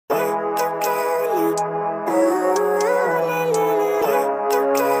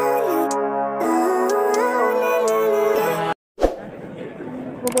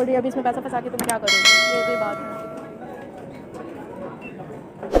रही है, अभी इसमें पैसा फंसा के तुम क्या करोगे, ये कोई बात नहीं।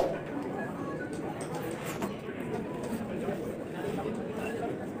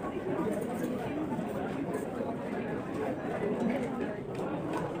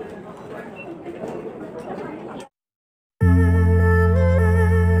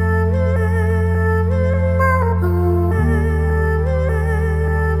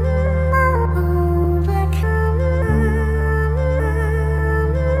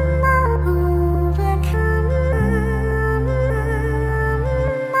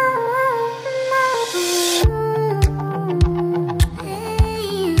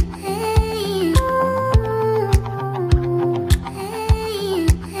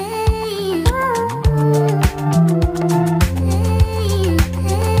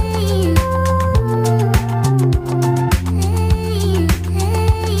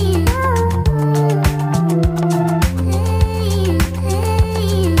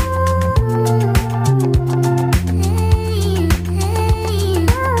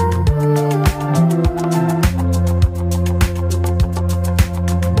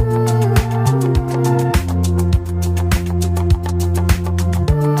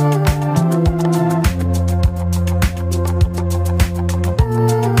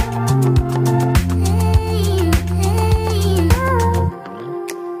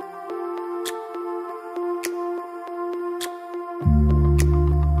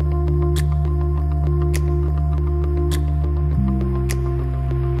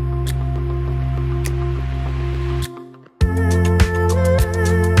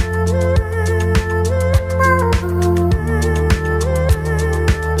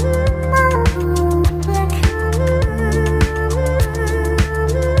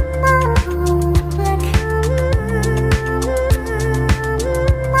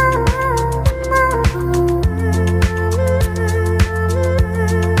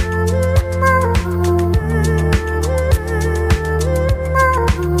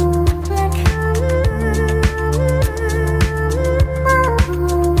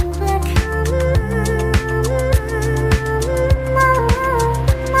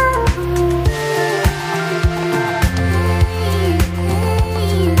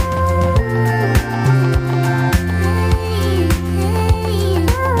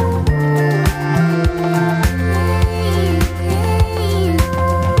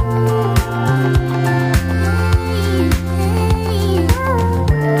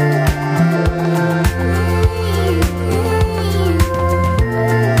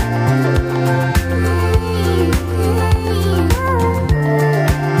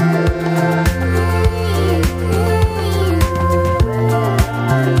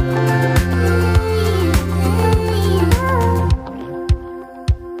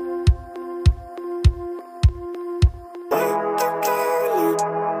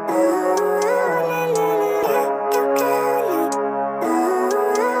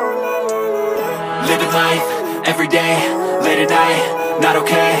 Living life, everyday, late at night, not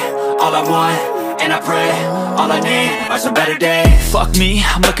okay. All I want, and I pray, all I need are some better days. Fuck me,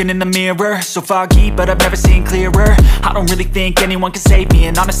 I'm looking in the mirror, so foggy, but I've never seen clearer. I don't really think anyone can save me,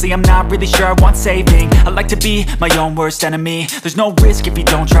 and honestly I'm not really sure I want saving. I like to be my own worst enemy. There's no risk if you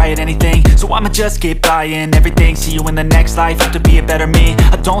don't try at anything, so I'ma just keep buying everything. See you in the next life, hope to be a better me.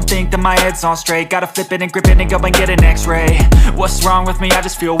 I don't think that my head's on straight, gotta flip it and grip it and go and get an x-ray. What's wrong with me? I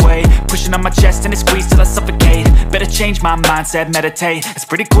just feel weight pushing on my chest and it squeezes till I suffocate. Better change my mindset, meditate. It's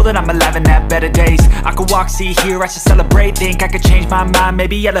pretty cool that I'm alive and have better days. I could walk, see, hear, I should celebrate. Think I could change my mind,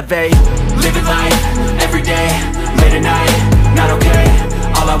 maybe elevate. Living life, everyday, late at night, not okay.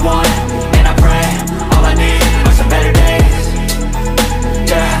 All I want, and I pray, all I need are some better days.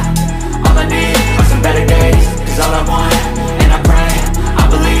 Yeah, all I need are some better days. Cause all I want, and I pray, I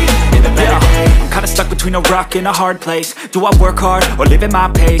believe in the better days. I'm kinda stuck between a rock and a hard place. Do I work hard or live at my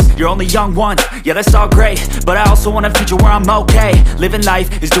pace? You're only young once, yeah that's all great, but I also want a future where I'm okay. Living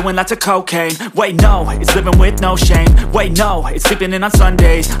life is doing lots of cocaine. Wait no, it's living with no shame. Wait no, it's sleeping in on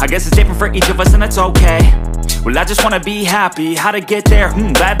Sundays. I guess it's different for each of us and that's okay. Well I just wanna be happy, how to get there?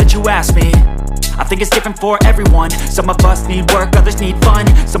 Glad that you asked me. I think it's different for everyone. Some of us need work, others need fun.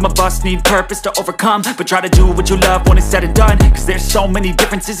 Some of us need purpose to overcome. But try to do what you love when it's said and done. Cause there's so many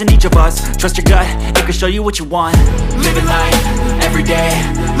differences in each of us. Trust your gut, it can show you what you want. Living life, everyday,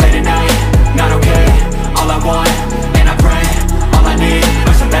 late at night, not okay. All I want, and I pray, all I need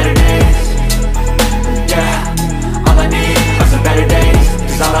are some better days. Yeah, all I need are some better days.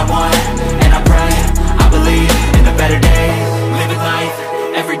 Cause all I want, and I pray, I believe in the better days. Living life,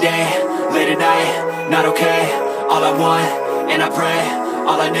 everyday, late at night, not okay. All I want, and I pray,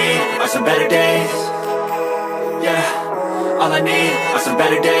 all I need are some better days. Yeah, all I need are some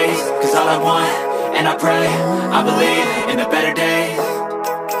better days. Cause all I want, and I pray, I believe in the better days.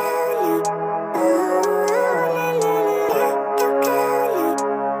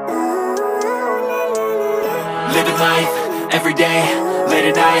 Living life, everyday, late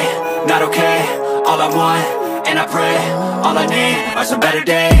at night, not okay. All I want, and I pray, all I need are some better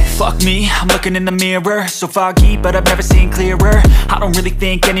days. Fuck me, I'm looking in the mirror, so foggy, but I've never seen clearer. I don't really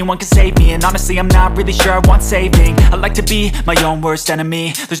think anyone can save me, and honestly I'm not really sure I want saving. I like to be my own worst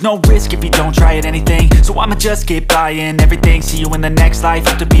enemy. There's no risk if you don't try at anything, so I'ma just keep buying everything. See you in the next life,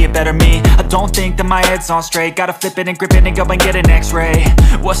 have to be a better me. I don't think that my head's on straight, gotta flip it and grip it and go and get an x-ray.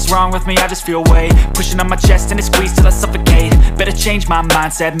 What's wrong with me? I just feel weight pushing on my chest and it squeezes till I suffocate. Better change my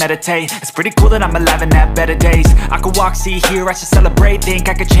mindset, meditate. It's pretty cool that I'm alive and have better days. I could walk, see, hear, I should celebrate. Think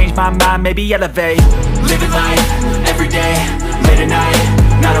I could change my mind, maybe elevate. Living life, everyday, late at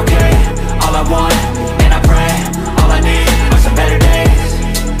night, not okay. All I want, and I pray, all I need are some better days.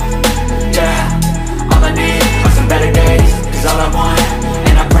 Yeah, all I need are some better days. Cause all I want,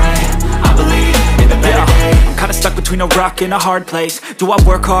 and I pray, I believe in the better days. I'm kinda stuck between a rock and a hard place. Do I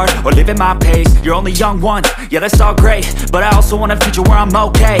work hard or live at my pace? You're only young once, yeah that's all great, but I also want a future where I'm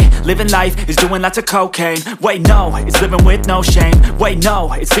okay. Living life is doing lots of cocaine. Wait no, it's living with no shame. Wait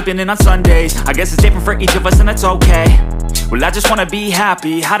no, it's sleeping in on Sundays. I guess it's different for each of us and that's okay. Well I just wanna be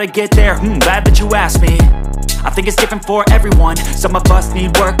happy, how to get there? Glad that you asked me. I think it's different for everyone. Some of us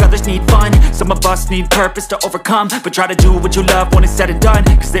need work, others need fun. Some of us need purpose to overcome. But try to do what you love when it's said and done.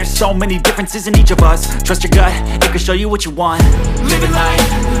 Cause there's so many differences in each of us. Trust your gut, it can show you what you want. Living life,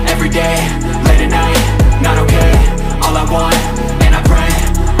 everyday, late at night, not okay. All I want, and I pray,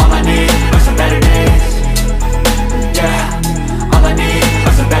 all I need are some better days. Yeah, all I need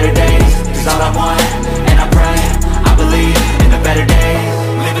are some better days. Cause all I want, and I pray, I believe in the better days.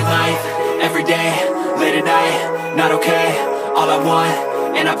 Living life, everyday, late at night, not okay. All I want,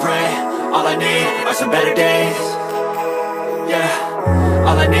 and I pray, all I need are some better days. Yeah,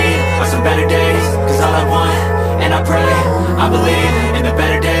 all I need are some better days. Cause all I want, and I pray, I believe in the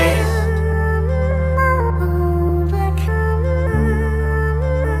better days.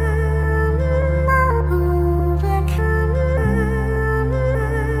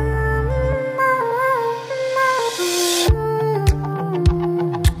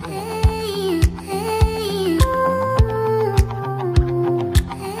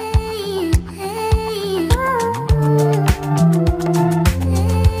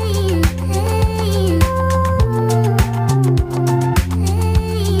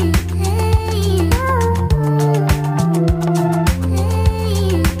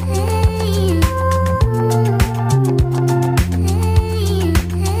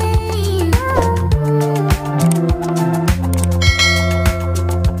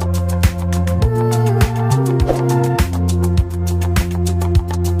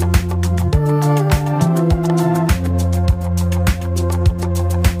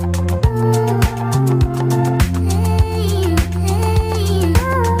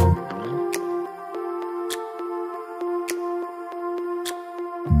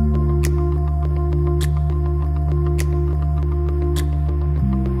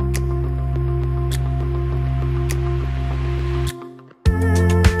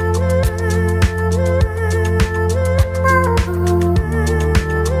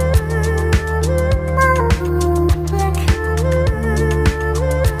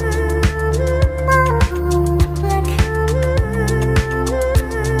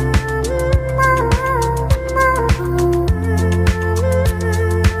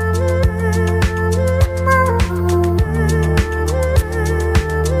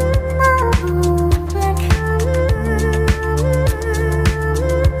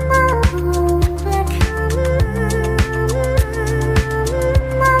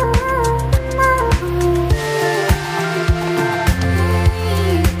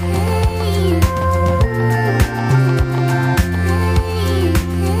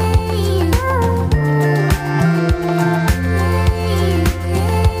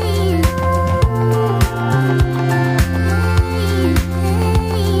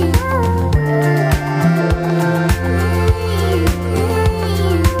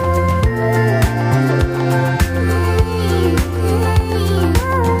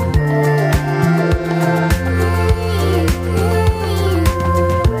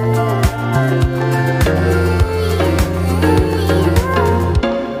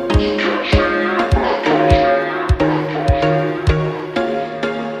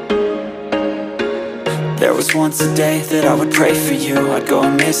 was once a day that I would pray for you. I'd go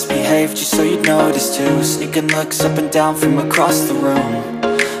and misbehave just so you'd notice too. Sneaking looks up and down from across the room.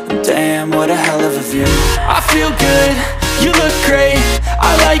 And damn, what a hell of a view. I feel good, You look great,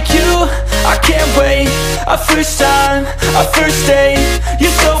 I like you, I can't wait. A first time, a first date.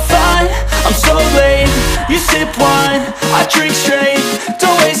 You're so fine, I'm so late. You sip wine, I drink straight.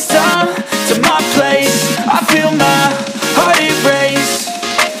 Don't waste time to my place. I feel my heart erase.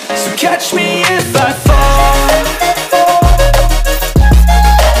 So catch me if I fall.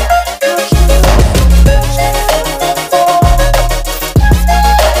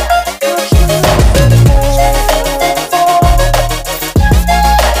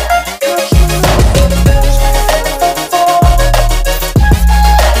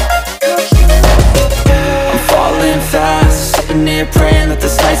 Praying that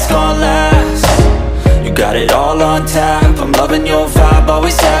this night's gonna last. You got it all on tap, I'm loving your vibe,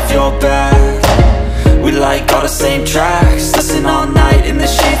 always have your back. We like all the same tracks, listen all night in the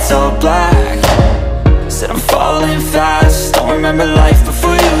sheets all black. Said I'm falling fast, don't remember life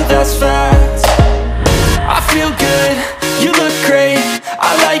before you, that's fact. I feel good, you look great,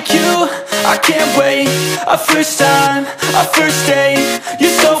 I like you, I can't wait. A first time, a first date.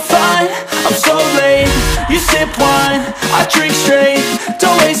 You're so fine, I'm so late. You sip wine, I drink straight.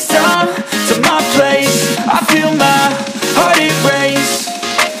 Don't waste time to my place. I feel my heart erase.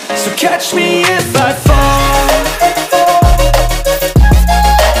 So catch me if I fall.